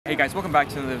Hey guys, welcome back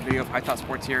to another video of Hightop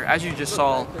Sports here. As you just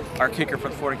saw, our kicker for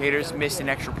the Florida Gators missed an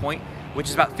extra point, which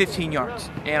is about 15 yards.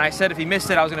 And I said if he missed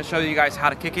it, I was going to show you guys how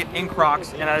to kick it in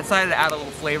Crocs, and I decided to add a little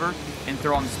flavor and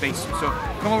throw on the spacesuit. So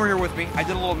come over here with me. I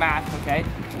did a little math, okay?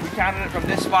 We counted it from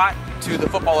this spot to the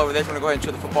football over there. I'm going to go ahead and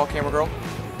show the football camera girl,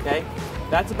 okay?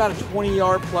 That's about a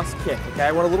 20-yard plus kick, okay?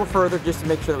 I went a little further just to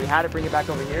make sure that we had it, bring it back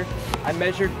over here. I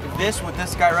measured this with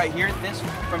this guy right here. This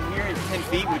from here is 10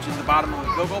 feet, which is the bottom of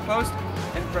the field goal post.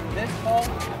 And from this pole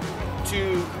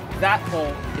to that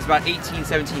pole is about 18,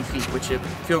 17 feet, which a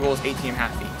field goal is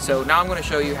 18.5 feet. So now I'm gonna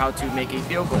show you how to make a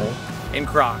field goal in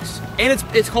Crocs. And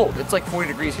it's cold, it's like 40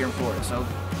 degrees here in Florida. So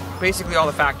basically all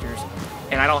the factors.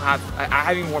 And I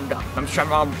haven't even warmed up. I'm straight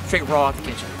raw out the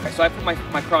kitchen. Okay, so I put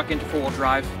my Croc into four-wheel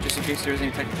drive, just in case there's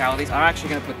any technicalities. I'm actually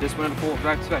gonna put this one into four-wheel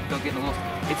drive too. I feel getting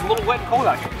it's a little wet and cold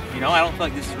out here. You know, I don't feel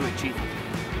like this is really cheap.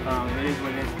 It is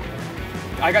what it is.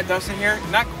 I got Dustin here,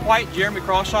 not quite Jeremy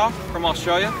Crawshaw from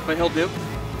Australia, but he'll do.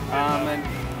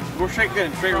 And we're straight good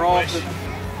and straight raw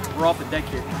off the deck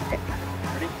here.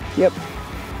 Ready? Yep.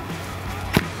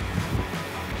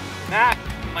 That,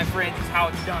 my friends, is how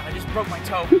it's done. I just broke my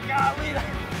toe. Golly.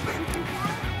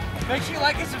 Make sure you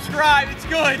like and subscribe, it's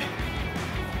good.